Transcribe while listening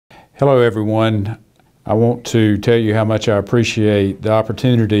Hello everyone. I want to tell you how much I appreciate the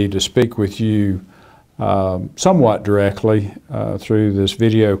opportunity to speak with you somewhat directly through this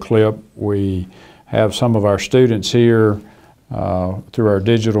video clip. We have some of our students here through our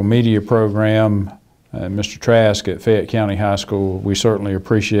digital media program. Mr. Trask at Fayette County High School, we certainly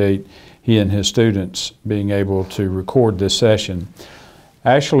appreciate he and his students being able to record this session.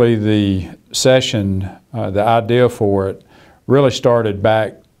 Actually, the session, the idea for it, really started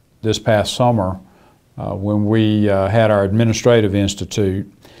back this past summer when we had our Administrative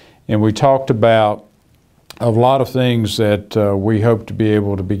Institute, and we talked about a lot of things that we hope to be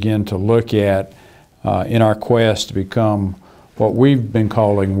able to begin to look at in our quest to become what we've been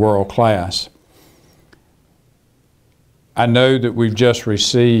calling world class. I know that we've just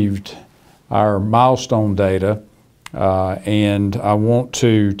received our milestone data, and I want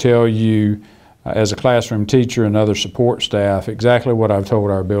to tell you as a classroom teacher and other support staff exactly what I've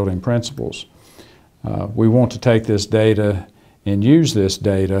told our building principals. We want to take this data and use this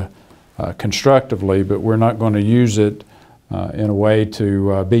data constructively, but we're not going to use it in a way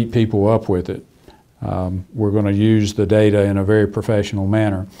to beat people up with it. We're going to use the data in a very professional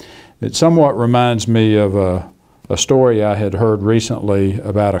manner. It somewhat reminds me of a story I had heard recently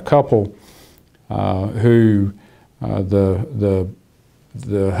about a couple who the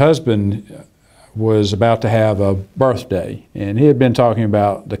husband was about to have a birthday, and he had been talking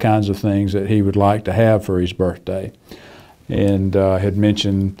about the kinds of things that he would like to have for his birthday, and had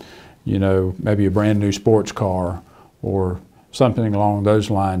mentioned, you know, maybe a brand new sports car or something along those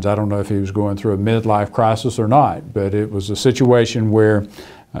lines. I don't know if he was going through a midlife crisis or not, but it was a situation where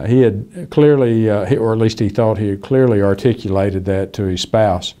he had clearly, or at least he thought he had clearly articulated that to his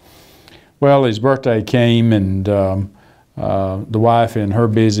spouse. Well, his birthday came, and the wife, in her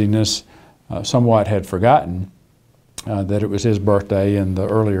busyness, somewhat had forgotten that it was his birthday in the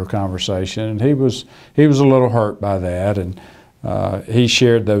earlier conversation, and he was a little hurt by that, and he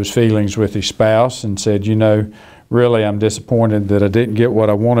shared those feelings with his spouse and said, you know, really I'm disappointed that I didn't get what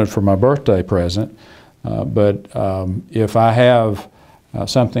I wanted for my birthday present, but if I have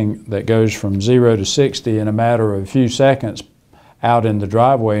something that goes from 0 to 60 in a matter of a few seconds out in the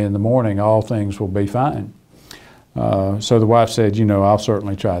driveway in the morning, all things will be fine. So the wife said, you know, I'll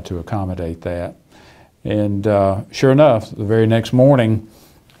certainly try to accommodate that. And sure enough, the very next morning,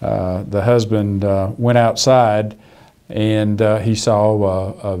 the husband went outside, and he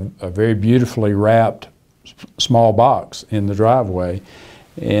saw a very beautifully wrapped small box in the driveway.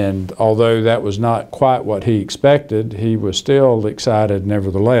 And although that was not quite what he expected, he was still excited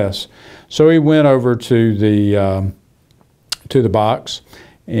nevertheless. So he went over to the box,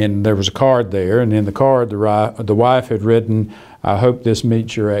 and there was a card there, and in the card the wife had written, "I hope this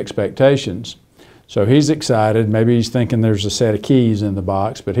meets your expectations." So he's excited. Maybe he's thinking there's a set of keys in the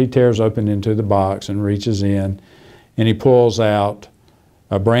box, but he tears open into the box and reaches in, and he pulls out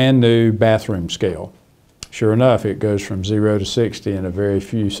a brand new bathroom scale. Sure enough, it goes from 0 to 60 in a very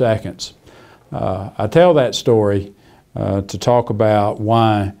few seconds. I tell that story to talk about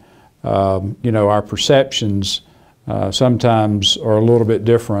why you know, our perceptions sometimes are a little bit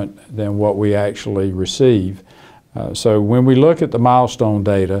different than what we actually receive. So when we look at the milestone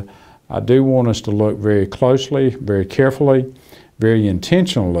data, I do want us to look very closely, very carefully, very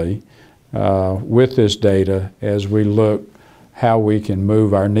intentionally with this data as we look how we can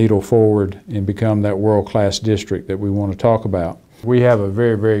move our needle forward and become that world-class district that we want to talk about. We have a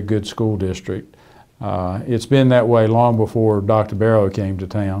very, very good school district. It's been that way long before Dr. Barrow came to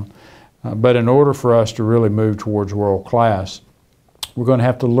town. But in order for us to really move towards world class, we're going to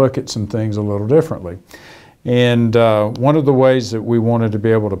have to look at some things a little differently. And one of the ways that we wanted to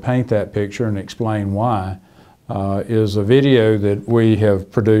be able to paint that picture and explain why is a video that we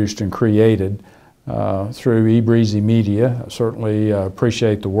have produced and created through eBreezy Media. I certainly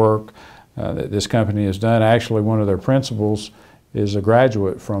appreciate the work that this company has done. Actually, one of their principals is a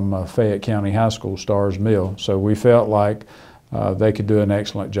graduate from Fayette County High School, Stars Mill. So we felt like they could do an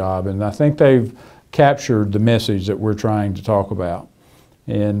excellent job, and I think they've captured the message that we're trying to talk about.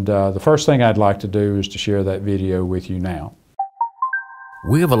 And the first thing I'd like to do is to share that video with you now.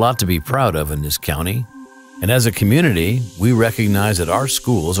 We have a lot to be proud of in this county, and as a community, we recognize that our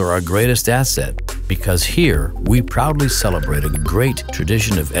schools are our greatest asset because here we proudly celebrate a great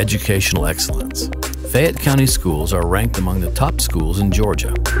tradition of educational excellence. Fayette County schools are ranked among the top schools in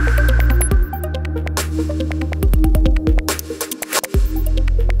Georgia.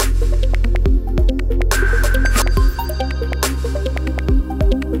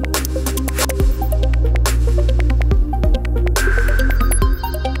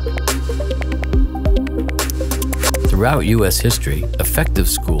 Throughout throughout U.S. history, effective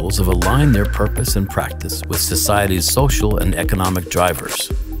schools have aligned their purpose and practice with society's social and economic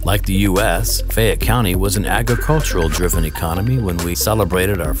drivers. Like the U.S., Fayette County was an agricultural-driven economy when we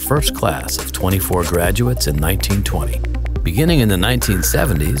celebrated our first class of 24 graduates in 1920. Beginning in the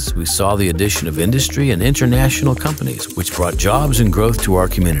 1970s, we saw the addition of industry and international companies, which brought jobs and growth to our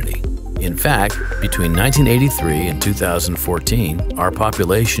community. In fact, between 1983 and 2014, our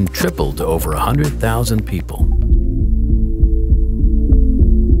population tripled to over 100,000 people.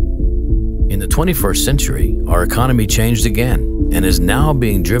 In the 21st century, our economy changed again and is now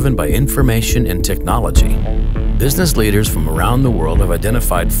being driven by information and technology. Business leaders from around the world have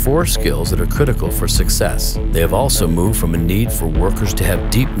identified 4 skills that are critical for success. They have also moved from a need for workers to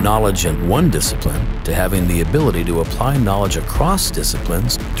have deep knowledge in one discipline to having the ability to apply knowledge across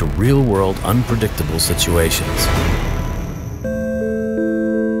disciplines to real-world, unpredictable situations.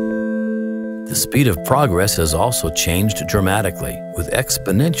 The speed of progress has also changed dramatically, with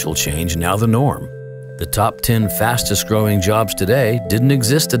exponential change now the norm. The top 10 fastest-growing jobs today didn't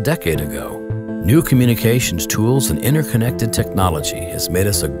exist a decade ago. New communications tools and interconnected technology has made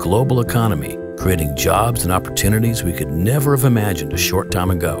us a global economy, creating jobs and opportunities we could never have imagined a short time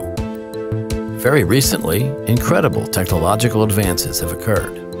ago. Very recently, incredible technological advances have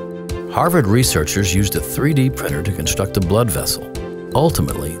occurred. Harvard researchers used a 3D printer to construct a blood vessel.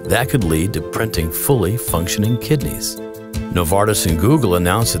 Ultimately, that could lead to printing fully functioning kidneys. Novartis and Google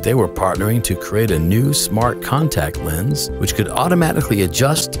announced that they were partnering to create a new smart contact lens which could automatically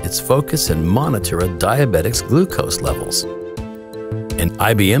adjust its focus and monitor a diabetic's glucose levels. And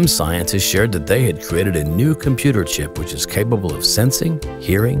IBM scientists shared that they had created a new computer chip which is capable of sensing,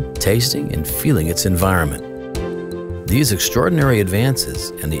 hearing, tasting, and feeling its environment. These extraordinary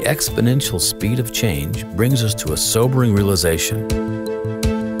advances and the exponential speed of change brings us to a sobering realization.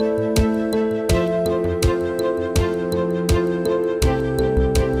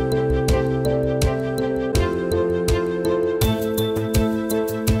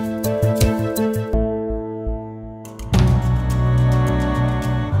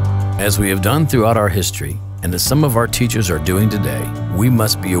 As we have done throughout our history, and as some of our teachers are doing today, we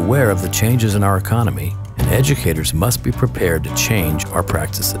must be aware of the changes in our economy, and educators must be prepared to change our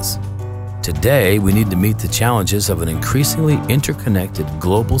practices. Today, we need to meet the challenges of an increasingly interconnected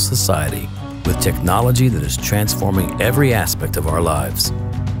global society with technology that is transforming every aspect of our lives.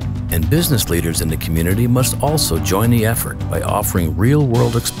 And business leaders in the community must also join the effort by offering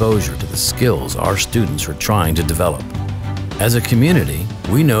real-world exposure to the skills our students are trying to develop. As a community,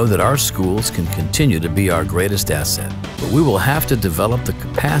 we know that our schools can continue to be our greatest asset, but we will have to develop the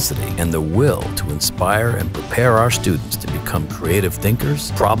capacity and the will to inspire and prepare our students to become creative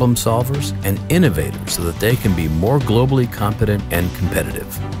thinkers, problem solvers, and innovators so that they can be more globally competent and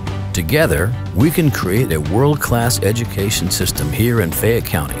competitive. Together, we can create a world-class education system here in Fayette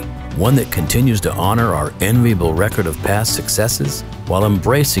County, one that continues to honor our enviable record of past successes while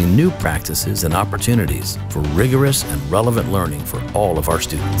embracing new practices and opportunities for rigorous and relevant learning for all of our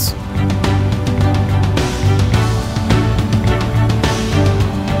students.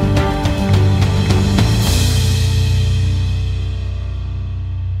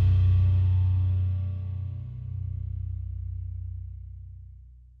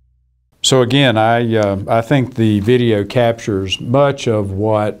 So again, I think the video captures much of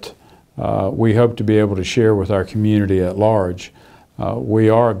what we hope to be able to share with our community at large. We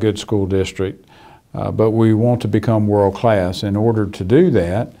are a good school district, but we want to become world-class. In order to do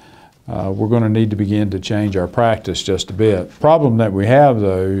that, we're going to need to begin to change our practice just a bit. The problem that we have,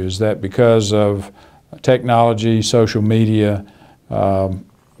 though, is that because of technology, social media,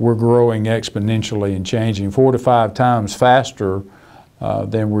 we're growing exponentially and changing 4 to 5 times faster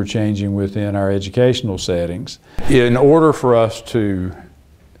than we're changing within our educational settings. In order for us to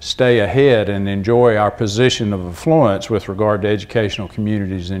stay ahead and enjoy our position of affluence with regard to educational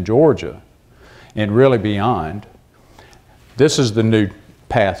communities in Georgia and really beyond, this is the new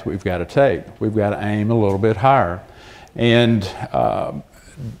path we've got to take. We've got to aim a little bit higher. And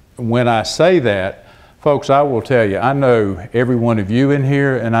when I say that, folks, I will tell you, I know every one of you in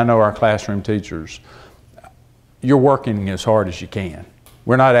here, and I know our classroom teachers, you're working as hard as you can.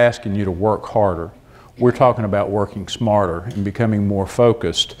 We're not asking you to work harder. We're talking about working smarter and becoming more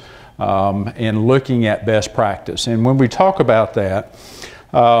focused and looking at best practice. And when we talk about that,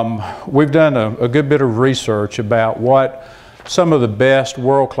 we've done a good bit of research about what some of the best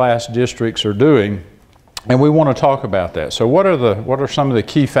world-class districts are doing, and we want to talk about that. So what are some of the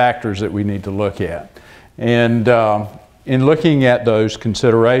key factors that we need to look at? And in looking at those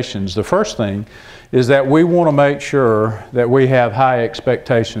considerations, the first thing is that we want to make sure that we have high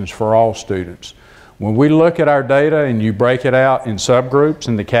expectations for all students. When we look at our data and you break it out in subgroups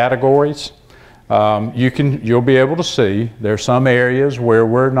and the categories, you'll be able to see there's some areas where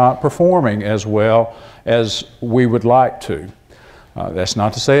we're not performing as well as we would like to. That's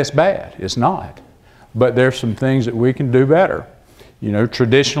not to say it's bad, it's not. But there's some things that we can do better. You know,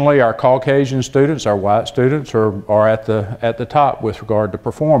 traditionally our Caucasian students, our white students are at the top with regard to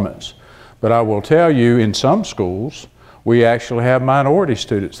performance. But I will tell you, in some schools, we actually have minority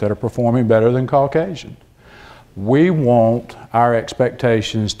students that are performing better than Caucasian. We want our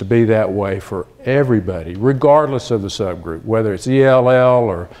expectations to be that way for everybody, regardless of the subgroup, whether it's ELL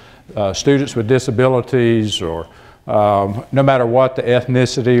or students with disabilities or no matter what the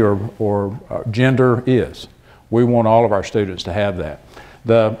ethnicity or gender is. We want all of our students to have that.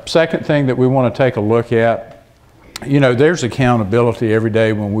 The second thing that we want to take a look at, you know, there's accountability every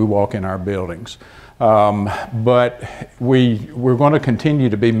day when we walk in our buildings. But we're going to continue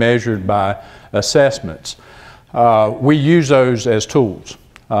to be measured by assessments. We use those as tools,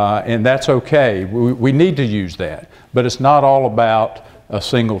 and that's okay. We need to use that, but it's not all about a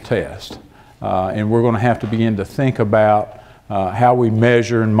single test. And we're going to have to begin to think about how we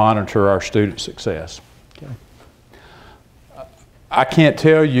measure and monitor our student success. Okay. I can't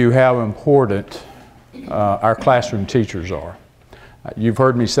tell you how important our classroom teachers are. You've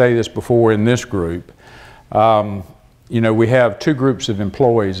heard me say this before in this group. You know, we have two groups of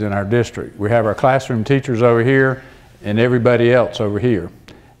employees in our district. We have our classroom teachers over here and everybody else over here.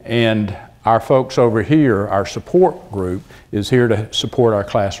 And our folks over here, our support group, is here to support our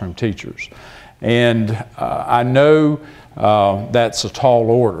classroom teachers. And I know that's a tall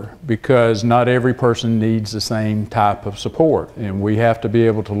order because not every person needs the same type of support, and we have to be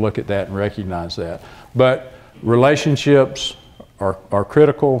able to look at that and recognize that. But relationships are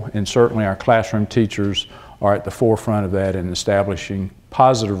critical, and certainly our classroom teachers are at the forefront of that in establishing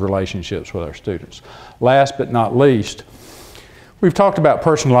positive relationships with our students. Last but not least, we've talked about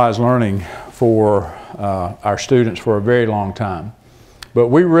personalized learning for our students for a very long time. But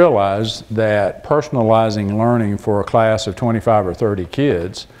we realize that personalizing learning for a class of 25 or 30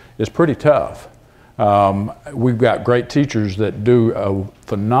 kids is pretty tough. We've got great teachers that do a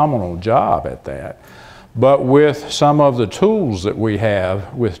phenomenal job at that. But with some of the tools that we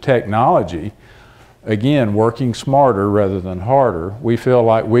have with technology, again, working smarter rather than harder, we feel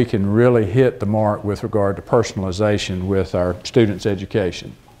like we can really hit the mark with regard to personalization with our students'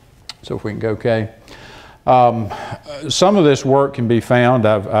 education. So if we can go, Kay. Some of this work can be found,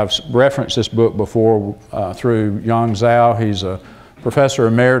 I've referenced this book before through Yang Zhao. He's a professor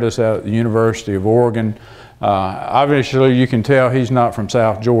emeritus at the University of Oregon. Obviously you can tell he's not from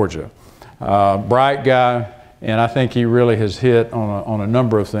South Georgia. Bright guy, and I think he really has hit on a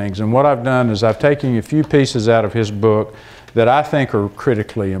number of things. And what I've done is I've taken a few pieces out of his book that I think are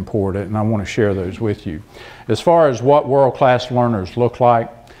critically important, and I want to share those with you. As far as what world-class learners look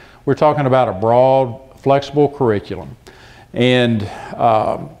like, we're talking about a broad, flexible curriculum. And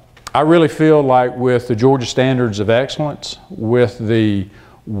I really feel like with the Georgia Standards of Excellence, with the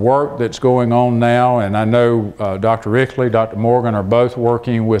work that's going on now, and I know Dr. Rickley, Dr. Morgan are both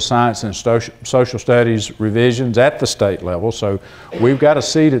working with science and social studies revisions at the state level, so we've got a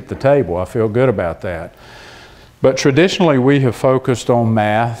seat at the table. I feel good about that. But traditionally we have focused on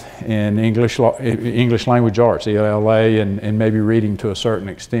math and English language arts, ELA, and maybe reading to a certain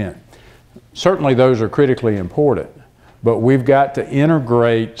extent. Certainly those are critically important, but we've got to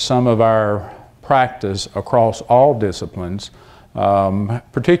integrate some of our practice across all disciplines,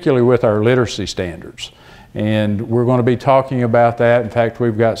 particularly with our literacy standards. And we're going to be talking about that. In fact,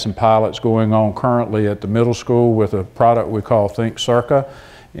 we've got some pilots going on currently at the middle school with a product we call Think Circa,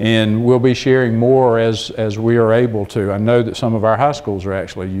 and we'll be sharing more as we are able to. I know that some of our high schools are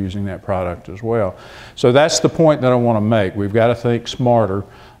actually using that product as well. So that's the point that I want to make. We've got to think smarter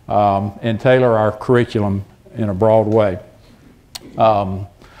and tailor our curriculum in a broad way.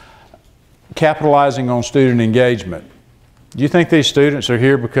 Capitalizing on student engagement. Do you think these students are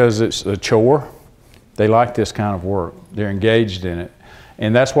here because it's a chore? They like this kind of work. They're engaged in it.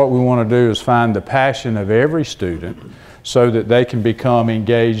 And that's what we want to do, is find the passion of every student so that they can become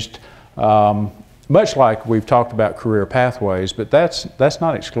engaged, much like we've talked about career pathways, but that's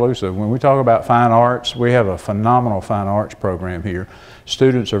not exclusive. When we talk about fine arts, we have a phenomenal fine arts program here.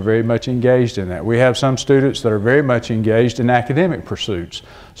 Students are very much engaged in that. We have some students that are very much engaged in academic pursuits.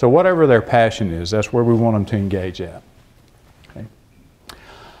 So whatever their passion is, that's where we want them to engage at. Okay.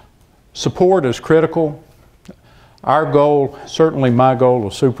 Support is critical. Our goal, certainly my goal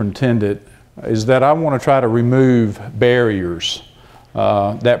as superintendent, is that I want to try to remove barriers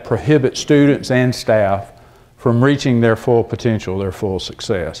that prohibit students and staff from reaching their full potential, their full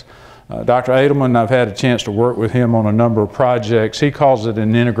success. Dr. Edelman, I've had a chance to work with him on a number of projects. He calls it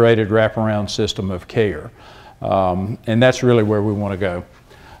an integrated wraparound system of care. And that's really where we want to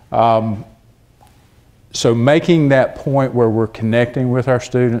go. So making that point where we're connecting with our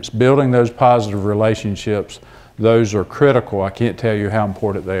students, building those positive relationships, those are critical. I can't tell you how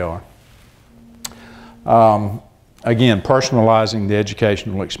important they are. Again, personalizing the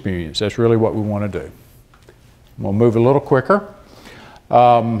educational experience. That's really what we want to do. We'll move a little quicker.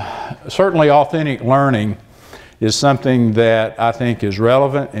 Certainly authentic learning is something that I think is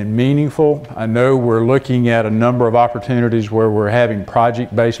relevant and meaningful. I know we're looking at a number of opportunities where we're having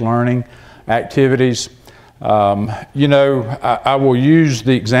project-based learning activities. You know, I will use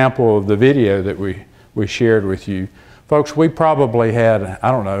the example of the video that we shared with you. Folks, we probably had, I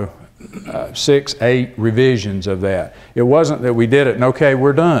don't know, 6, 8 revisions of that. It wasn't that we did it and okay,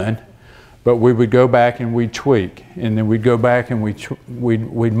 we're done, but we would go back and we'd tweak, and then we'd go back and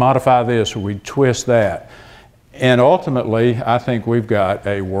we'd modify this or we'd twist that. And ultimately, I think we've got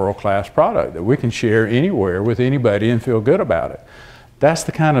a world-class product that we can share anywhere with anybody and feel good about it. That's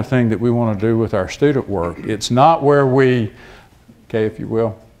the kind of thing that we want to do with our student work. It's not where we, okay, if you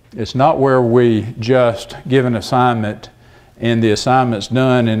will, it's not where we just give an assignment and the assignment's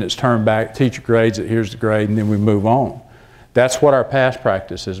done and it's turned back, teacher grades it, here's the grade, and then we move on. That's what our past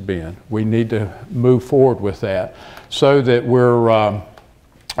practice has been. We need to move forward with that so that we're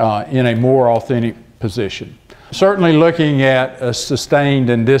in a more authentic position. Certainly looking at a sustained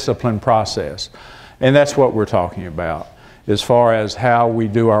and disciplined process, and that's what we're talking about as far as how we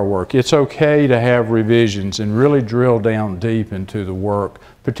do our work. It's okay to have revisions and really drill down deep into the work,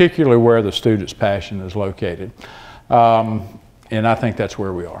 particularly where the student's passion is located. And I think that's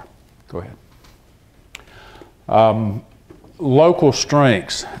where we are. Go ahead. Local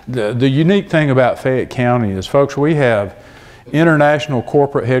strengths. The unique thing about Fayette County is, folks, we have international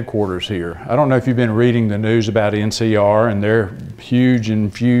corporate headquarters here. I don't know if you've been reading the news about NCR and their huge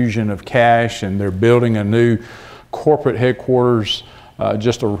infusion of cash, and they're building a new corporate headquarters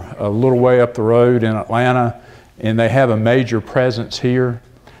just a little way up the road in Atlanta, and they have a major presence here.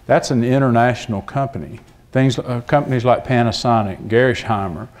 That's an international company. Companies like Panasonic,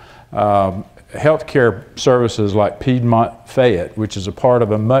 Gerresheimer, healthcare services like Piedmont Fayette, which is a part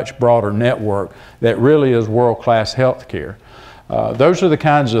of a much broader network that really is world-class healthcare. Those are the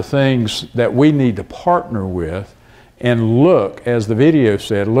kinds of things that we need to partner with and look, as the video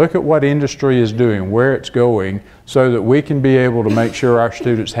said, look at what industry is doing, where it's going, so that we can be able to make sure our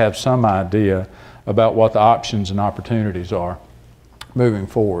students have some idea about what the options and opportunities are moving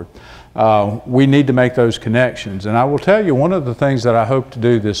forward. We need to make those connections. And I will tell you, one of the things that I hope to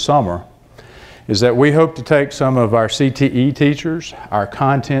do this summer is that we hope to take some of our CTE teachers, our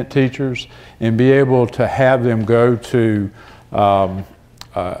content teachers, and be able to have them go to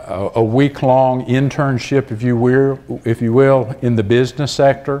a week-long internship, if you will, in the business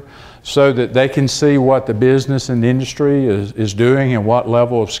sector, so that they can see what the business and industry is doing and what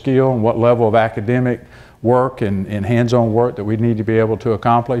level of skill and what level of academic work and hands-on work that we need to be able to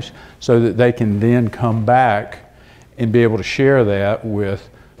accomplish, so that they can then come back and be able to share that with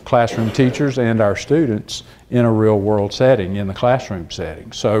classroom teachers and our students in a real-world setting, in the classroom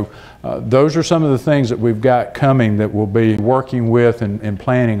setting. So those are some of the things that we've got coming that we'll be working with and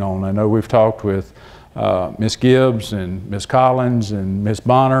planning on. I know we've talked with Ms. Gibbs and Ms. Collins and Ms.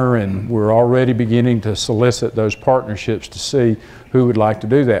 Bonner, and we're already beginning to solicit those partnerships to see who would like to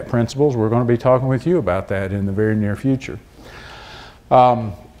do that. Principals, we're going to be talking with you about that in the very near future.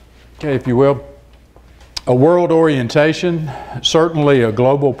 Okay, if you will. A world orientation, certainly a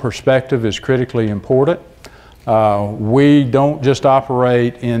global perspective is critically important. We don't just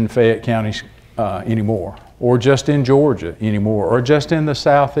operate in Fayette County anymore, or just in Georgia anymore, or just in the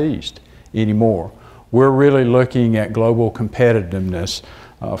Southeast anymore. We're really looking at global competitiveness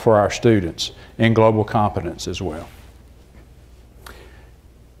for our students and global competence as well.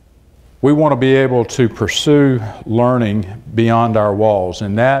 We want to be able to pursue learning beyond our walls,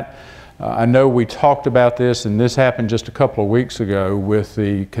 and that I know we talked about this, and this happened just a couple of weeks ago with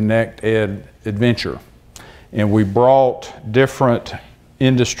the Connect Ed Adventure. And we brought different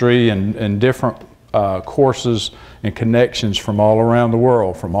industry and different courses and connections from all around the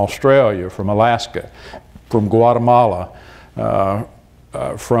world, from Australia, from Alaska, from Guatemala,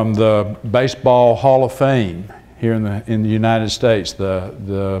 from the Baseball Hall of Fame here in the United States,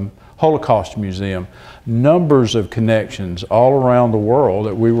 the Holocaust Museum, numbers of connections all around the world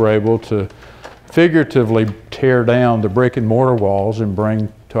that we were able to figuratively tear down the brick and mortar walls and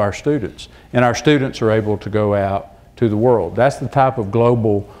bring to our students. And our students are able to go out to the world. That's the type of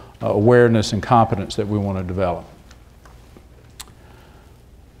global awareness and competence that we want to develop.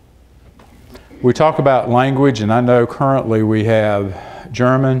 We talk about language, and I know currently we have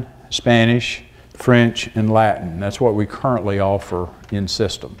German, Spanish, French, and Latin. That's what we currently offer in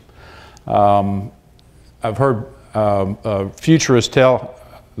system. I've heard futurists tell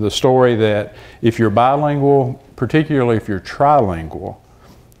the story that if you're bilingual, particularly if you're trilingual,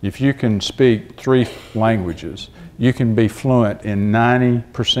 if you can speak 3 languages, you can be fluent in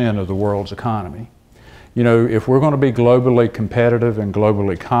 90% of the world's economy. You know, if we're going to be globally competitive and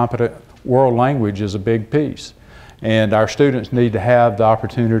globally competent, world language is a big piece. And our students need to have the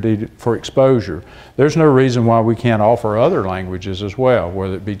opportunity for exposure. There's no reason why we can't offer other languages as well,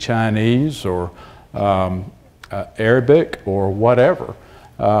 whether it be Chinese or Arabic or whatever.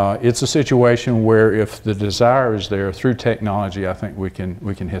 It's a situation where if the desire is there through technology, I think we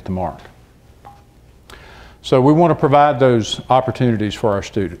can hit the mark. So we want to provide those opportunities for our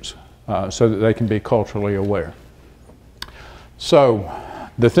students so that they can be culturally aware. So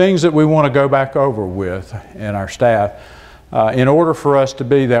the things that we want to go back over with and our staff, in order for us to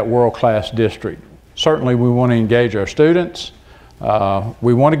be that world-class district, certainly we want to engage our students.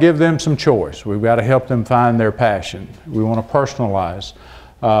 We want to give them some choice. We've got to help them find their passion. We want to personalize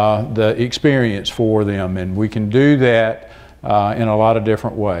the experience for them, and we can do that in a lot of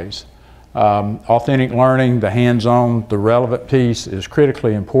different ways. Authentic learning, the hands-on, the relevant piece is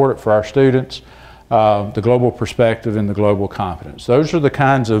critically important for our students. The global perspective and the global competence. Those are the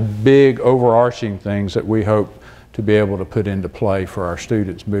kinds of big overarching things that we hope to be able to put into play for our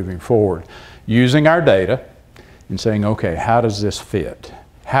students moving forward. Using our data and saying, okay, how does this fit?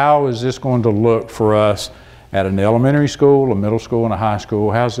 How is this going to look for us at an elementary school, a middle school, and a high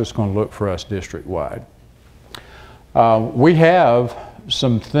school? How's this going to look for us district-wide? We have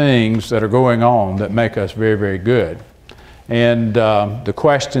some things that are going on that make us very, very good. And the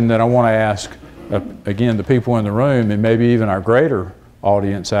question that I want to ask again, the people in the room, and maybe even our greater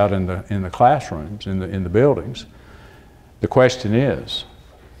audience out in the classrooms, in the buildings, the question is,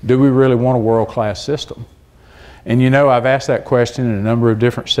 do we really want a world-class system? And you know, I've asked that question in a number of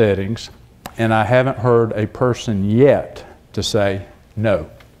different settings, and I haven't heard a person yet to say no.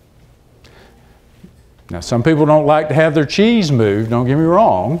 Now, some people don't like to have their cheese moved, don't get me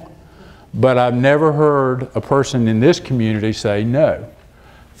wrong, but I've never heard a person in this community say no.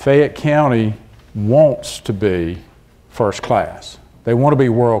 Fayette County wants to be first class. They want to be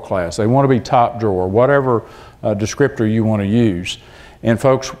world class. They want to be top drawer, whatever descriptor you want to use. And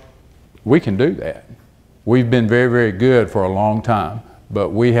folks, we can do that. We've been very, very good for a long time,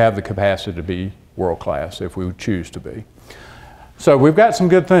 but we have the capacity to be world class if we choose to be. So we've got some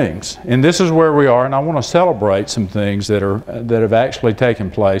good things, and this is where we are, and I want to celebrate some things that have actually taken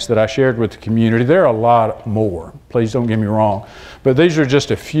place that I shared with the community. There are a lot more, please don't get me wrong, but these are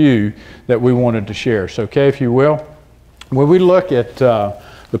just a few that we wanted to share. So Kay, if you will, when we look at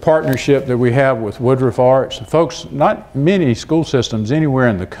the partnership that we have with Woodruff Arts, folks, not many school systems anywhere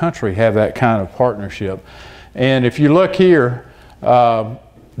in the country have that kind of partnership. And if you look here,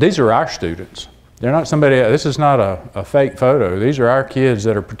 these are our students. They're not somebody else. This is not a fake photo. These are our kids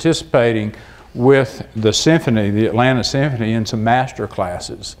that are participating with the symphony, the Atlanta Symphony, in some master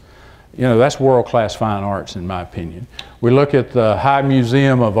classes. You know, that's world-class fine arts in my opinion. We look at the High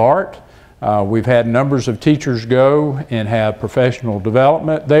Museum of Art. We've had numbers of teachers go and have professional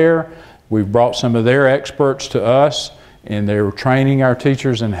development there. We've brought some of their experts to us, and they're training our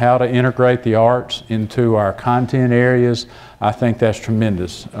teachers in how to integrate the arts into our content areas. I think that's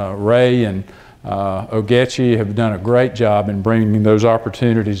tremendous. Ray and Ogechi have done a great job in bringing those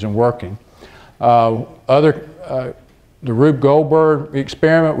opportunities and working. The Rube Goldberg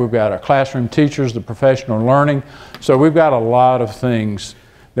experiment, we've got our classroom teachers, the professional learning. So we've got a lot of things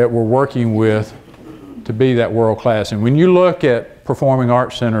that we're working with to be that world class. And when you look at performing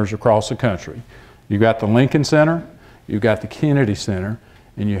arts centers across the country, you've got the Lincoln Center, you've got the Kennedy Center,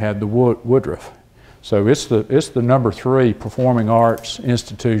 and you have the Woodruff. So it's the #3 performing arts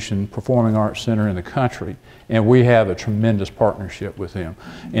institution, performing arts center in the country, and we have a tremendous partnership with them.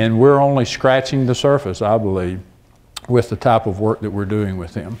 And we're only scratching the surface, I believe, with the type of work that we're doing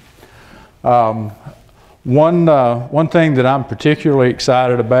with them. One thing that I'm particularly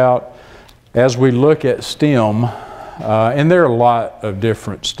excited about as we look at STEM, and there are a lot of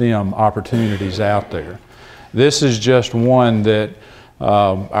different STEM opportunities out there. This is just one that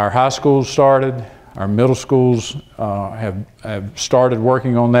our high schools started. Our middle schools have started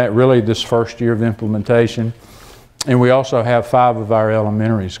working on that really this first year of implementation. And we also have 5 of our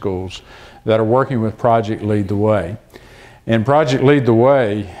elementary schools that are working with Project Lead the Way. And Project Lead the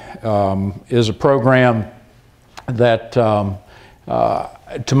Way is a program that,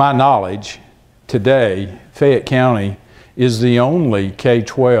 to my knowledge, today, Fayette County is the only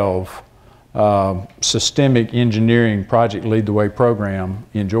K-12 systemic engineering project lead the way program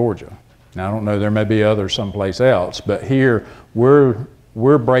in Georgia. Now, I don't know, there may be others someplace else, but here we're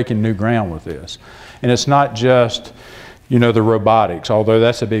breaking new ground with this. And it's not just, you know, the robotics, although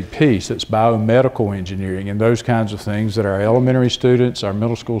that's a big piece. It's biomedical engineering and those kinds of things that our elementary students, our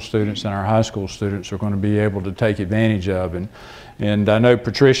middle school students, and our high school students are going to be able to take advantage of. And I know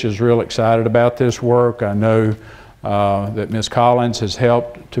Patricia's real excited about this work. I know that Ms. Collins has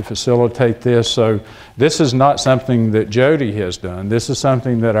helped to facilitate this. So this is not something that Jody has done. This is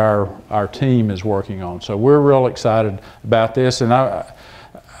something that our team is working on. So we're real excited about this. And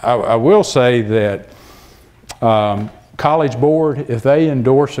I will say that College Board, if they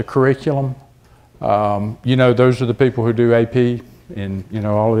endorse a curriculum, you know, those are the people who do AP and, you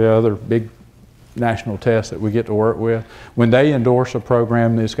know, all the other big national tests that we get to work with. When they endorse a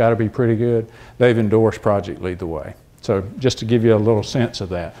program that's got to be pretty good, they've endorsed Project Lead the Way. So just to give you a little sense of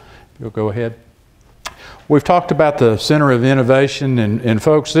that, you'll go ahead. We've talked about the Center of Innovation, and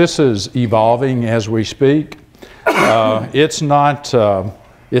folks, this is evolving as we speak. It's not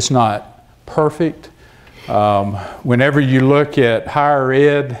perfect. Whenever you look at higher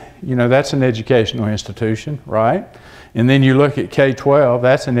ed, you know, that's an educational institution, right? And then you look at K-12,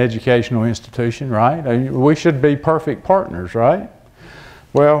 that's an educational institution, right? I mean, we should be perfect partners, right?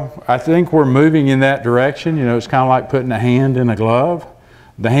 Well, I think we're moving in that direction. You know, it's kind of like putting a hand in a glove.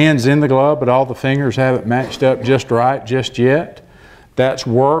 The hand's in the glove, but all the fingers haven't matched up just right just yet. That's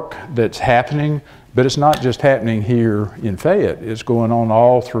work that's happening, but it's not just happening here in Fayette. It's going on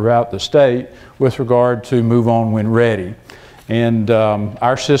all throughout the state with regard to Move On When Ready. And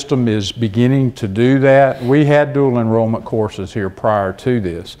our system is beginning to do that. We had dual enrollment courses here prior to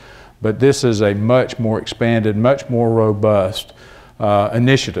this, but this is a much more expanded, much more robust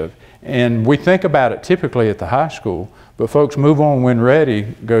initiative. And we think about it typically at the high school, but folks, Move On When Ready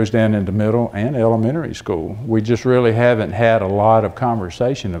goes down into middle and elementary school. We just really haven't had a lot of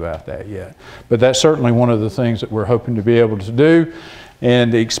conversation about that yet. But that's certainly one of the things that we're hoping to be able to do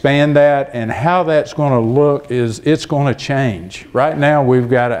and expand that. And how that's going to look is it's going to change. Right now we've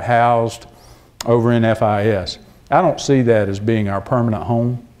got it housed over in FIS. I don't see that as being our permanent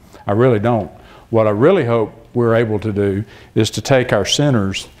home. I really don't. What I really hope we're able to do is to take our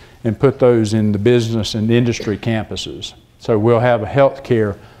centers and put those in the business and industry campuses. So we'll have a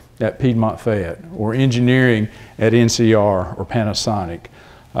healthcare at Piedmont Fayette, or engineering at NCR or Panasonic,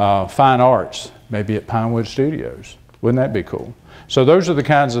 fine arts maybe at Pinewood Studios. Wouldn't that be cool? So those are the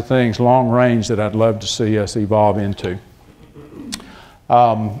kinds of things long range that I'd love to see us evolve into.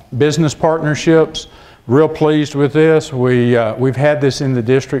 Business partnerships, real pleased with this. We've had this in the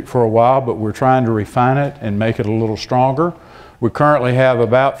district for a while, but we're trying to refine it and make it a little stronger. We currently have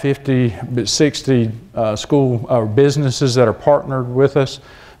about 60 school or businesses that are partnered with us.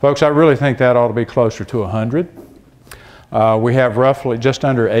 Folks, I really think that ought to be closer to 100. We have roughly just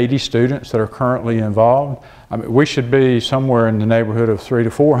under 80 students that are currently involved. I mean, we should be somewhere in the neighborhood of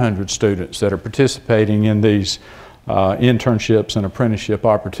 300 to 400 students that are participating in these internships and apprenticeship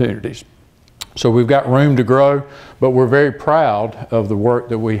opportunities. So we've got room to grow, but we're very proud of the work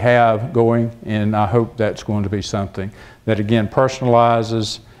that we have going, and I hope that's going to be something that, again,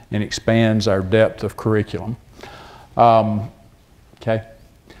 personalizes and expands our depth of curriculum. Okay.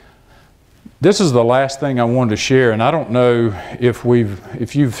 This is the last thing I wanted to share, and I don't know if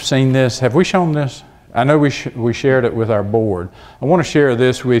you've seen this. Have we shown this? I know we shared it with our board. I want to share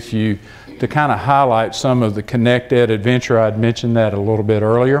this with you to kind of highlight some of the Connect Ed adventure. I'd mentioned that a little bit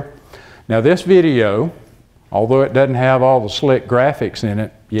earlier. Now this video, although it doesn't have all the slick graphics in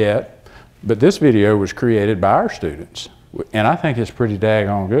it yet, but this video was created by our students. And I think it's pretty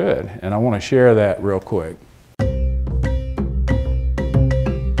daggone good. And I want to share that real quick.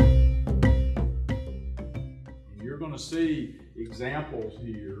 You're going to see examples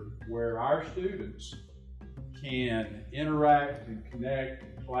here where our students can interact and connect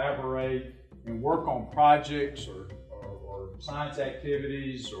and collaborate and work on projects or science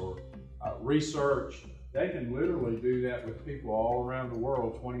activities or research. They can literally do that with people all around the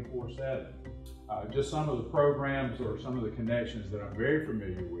world 24/7. Just some of the programs or some of the connections that I'm very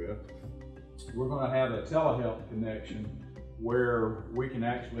familiar with. We're going to have a telehealth connection where we can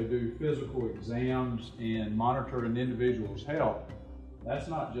actually do physical exams and monitor an individual's health. That's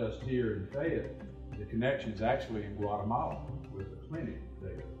not just here in Fayette. The connection's actually in Guatemala with a clinic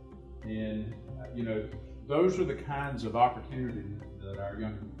there. And you know, those are the kinds of opportunities that our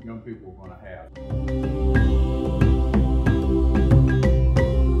young people are going to have.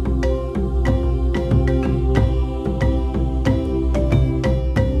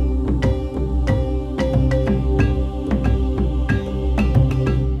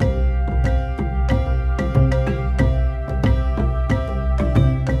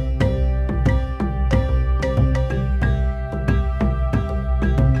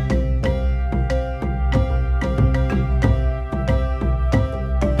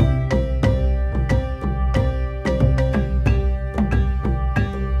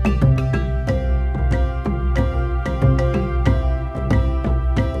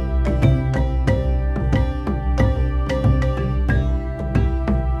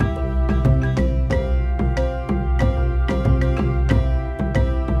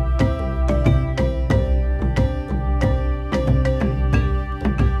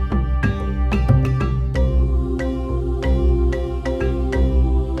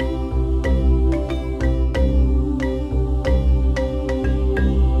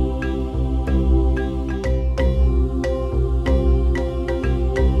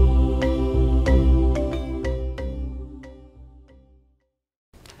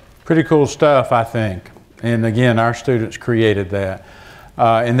 Pretty cool stuff, I think. And again, our students created that.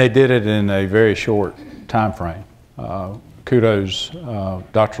 And they did it in a very short time frame. Kudos,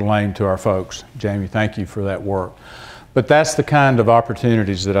 Dr. Lane, to our folks. Jamie, thank you for that work. But that's the kind of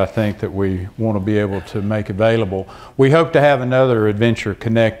opportunities that I think that we want to be able to make available. We hope to have another Adventure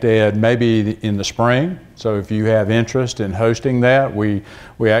Connect Ed maybe in the spring. So if you have interest in hosting that, we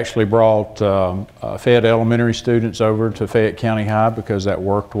actually brought Fayette elementary students over to Fayette County High because that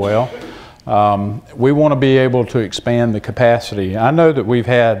worked well. We want to be able to expand the capacity. I know that we've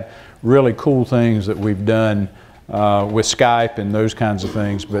had really cool things that we've done with Skype and those kinds of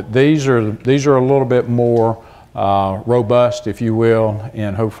things, but these are a little bit more robust, if you will,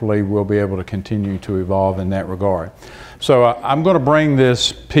 and hopefully we'll be able to continue to evolve in that regard. So I'm going to bring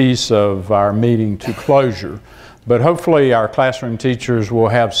this piece of our meeting to closure, but hopefully our classroom teachers will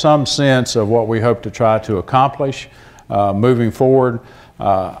have some sense of what we hope to try to accomplish moving forward.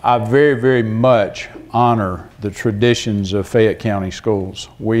 I very, very much honor the traditions of Fayette County schools.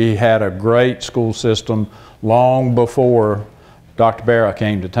 We had a great school system long before Dr. Barra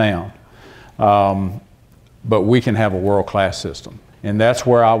came to town. But we can have a world-class system. And that's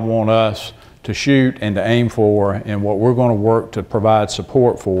where I want us to shoot and to aim for, and what we're going to work to provide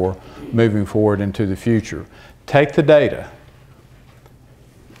support for moving forward into the future. Take the data,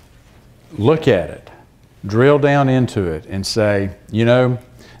 look at it, drill down into it and say, you know,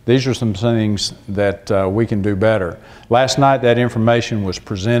 these are some things that we can do better. Last night that information was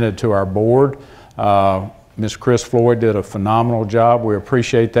presented to our board. Ms. Chris Floyd did a phenomenal job. We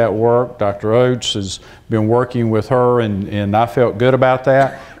appreciate that work. Dr. Oates has been working with her, and I felt good about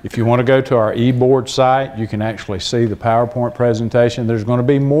that. If you want to go to our e-board site, you can actually see the PowerPoint presentation. There's going to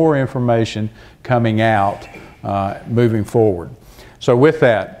be more information coming out moving forward. So with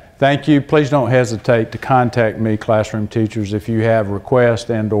that, thank you. Please don't hesitate to contact me, classroom teachers, if you have requests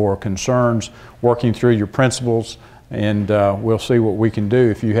and or concerns working through your principals, and we'll see what we can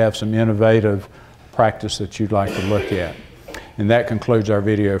do if you have some innovative practice that you'd like to look at. And that concludes our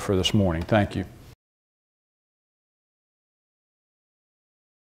video for this morning. Thank you.